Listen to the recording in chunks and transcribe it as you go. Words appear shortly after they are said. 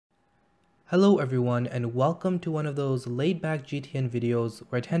Hello everyone, and welcome to one of those laid-back GTN videos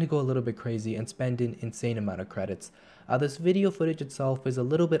where I tend to go a little bit crazy and spend an insane amount of credits. This video footage itself is a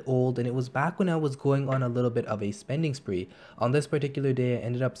little bit old, and it was back when I was going on a little bit of a spending spree. On this particular day, I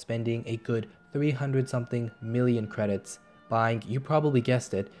ended up spending a good 300 something million credits buying, you probably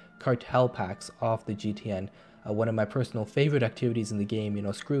guessed it, cartel packs off the GTN. One of my personal favorite activities in the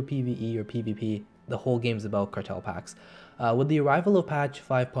game, screw PvE or PvP, the whole game's about cartel packs. With the arrival of patch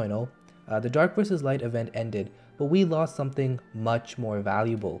 5.0, the Dark vs. Light event ended, but we lost something much more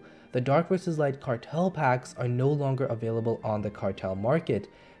valuable. The Dark vs. Light cartel packs are no longer available on the cartel market.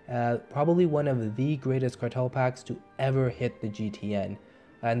 Probably one of the greatest cartel packs to ever hit the GTN.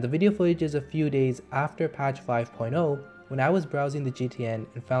 And the video footage is a few days after patch 5.0 when I was browsing the GTN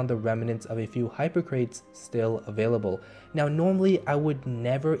and found the remnants of a few hypercrates still available. Now normally I would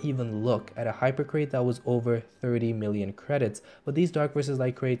never even look at a hypercrate that was over 30 million credits, but these Dark vs.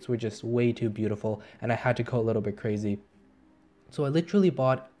 Light crates were just way too beautiful and I had to go a little bit crazy. So I literally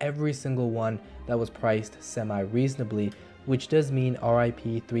bought every single one that was priced semi-reasonably, which does mean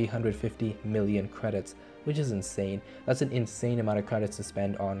RIP 350 million credits, which is insane. That's an insane amount of credits to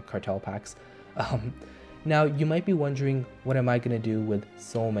spend on cartel packs. Now, you might be wondering, what am I going to do with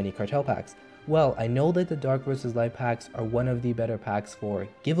so many cartel packs? Well, I know that the Dark vs. Light packs are one of the better packs for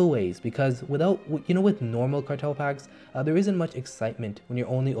giveaways, because with normal cartel packs, there isn't much excitement when you're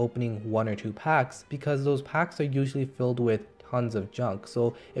only opening one or two packs, because those packs are usually filled with tons of junk.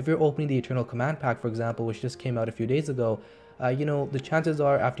 So if you're opening the Eternal Command pack, for example, which just came out a few days ago, the chances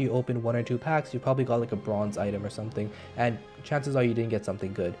are after you open one or two packs, you probably got like a bronze item or something, and chances are you didn't get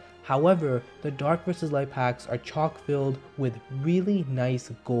something good. However, the Dark vs. Light packs are chock filled with really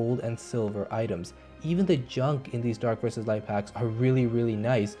nice gold and silver items. Even the junk in these Dark vs. Light packs are really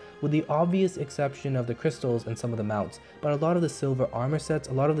nice, with the obvious exception of the crystals and some of the mounts. But a lot of the silver armor sets,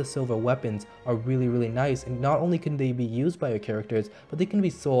 a lot of the silver weapons are really nice, and not only can they be used by your characters, but they can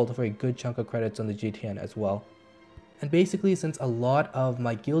be sold for a good chunk of credits on the GTN as well. And basically, since a lot of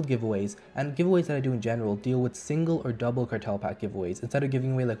my guild giveaways and giveaways that I do in general deal with single or double cartel pack giveaways, instead of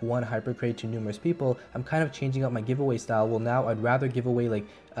giving away like one hypercrate to numerous people, I'm kind of changing up my giveaway style. Well, now I'd rather give away like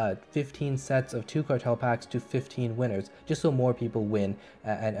 15 sets of 2 cartel packs to 15 winners, just so more people win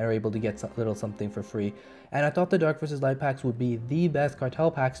and are able to get a little something for free. And I thought the Dark vs. Light packs would be the best cartel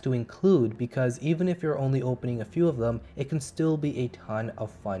packs to include, because even if you're only opening a few of them, it can still be a ton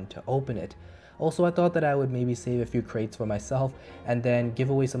of fun to open it. Also, I thought that I would maybe save a few crates for myself and then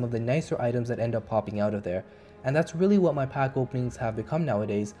give away some of the nicer items that end up popping out of there. And that's really what my pack openings have become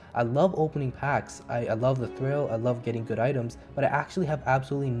nowadays. I love opening packs, I love the thrill, I love getting good items, but I actually have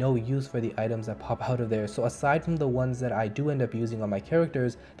absolutely no use for the items that pop out of there. So aside from the ones that I do end up using on my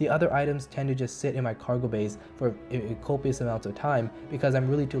characters, the other items tend to just sit in my cargo bays for copious amounts of time because I'm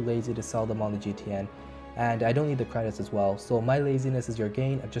really too lazy to sell them on the GTN. And I don't need the credits as well, so my laziness is your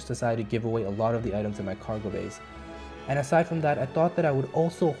gain. I've just decided to give away a lot of the items in my cargo bays. And aside from that, I thought that I would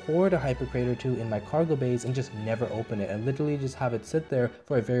also hoard a hypercrate or two in my cargo bays and just never open it, and literally just have it sit there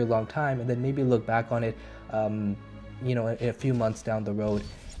for a very long time and then maybe look back on it in a few months down the road.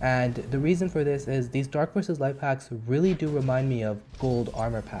 And the reason for this is these Dark vs. Light packs really do remind me of gold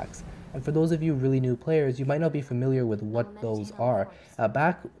armor packs. And for those of you really new players, you might not be familiar with what those are.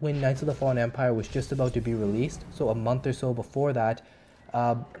 Back when Knights of the Fallen Empire was just about to be released, so a month or so before that,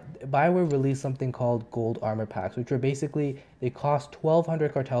 Bioware released something called gold armor packs, which were basically, they cost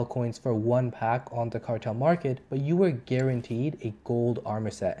 1200 cartel coins for one pack on the cartel market, but you were guaranteed a gold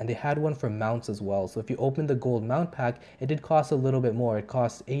armor set, and they had one for mounts as well. So if you opened the gold mount pack, it did cost a little bit more. It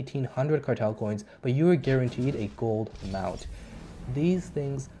cost 1800 cartel coins, but you were guaranteed a gold mount. These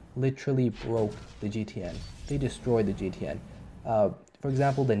things literally broke the GTN. They destroyed the GTN. For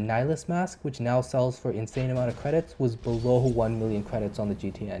example, the Nihilist mask, which now sells for insane amount of credits, was below 1 million credits on the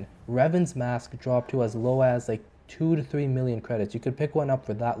GTN. Revan's mask dropped to as low as like 2 to 3 million credits. You could pick one up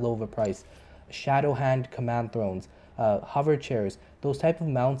for that low of a price. Shadow hand command thrones, hover chairs, those type of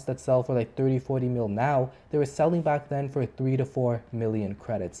mounts that sell for like 30-40 mil now, they were selling back then for 3 to 4 million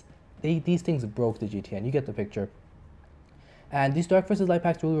credits. These things broke the GTN. You get the picture. And these Dark vs. Light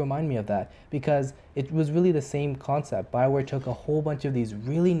packs really remind me of that, because it was really the same concept. Bioware took a whole bunch of these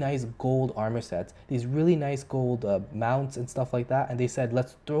really nice gold armor sets, these really nice gold mounts and stuff like that, and they said,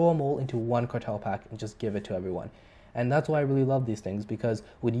 let's throw them all into one cartel pack and just give it to everyone. And that's why I really love these things, because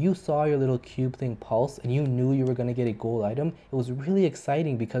when you saw your little cube thing pulse and you knew you were going to get a gold item, it was really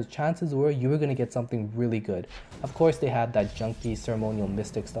exciting because chances were you were going to get something really good. Of course, they had that junky ceremonial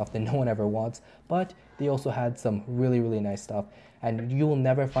mystic stuff that no one ever wants, but they also had some really nice stuff, and you will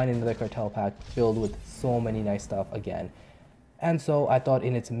never find another cartel pack filled with so many nice stuff again. And so I thought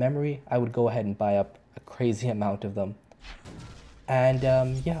in its memory, I would go ahead and buy up a crazy amount of them. And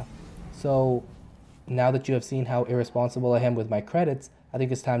yeah, so now that you have seen how irresponsible I am with my credits, I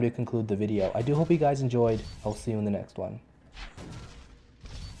think it's time to conclude the video. I do hope you guys enjoyed. I'll see you in the next one.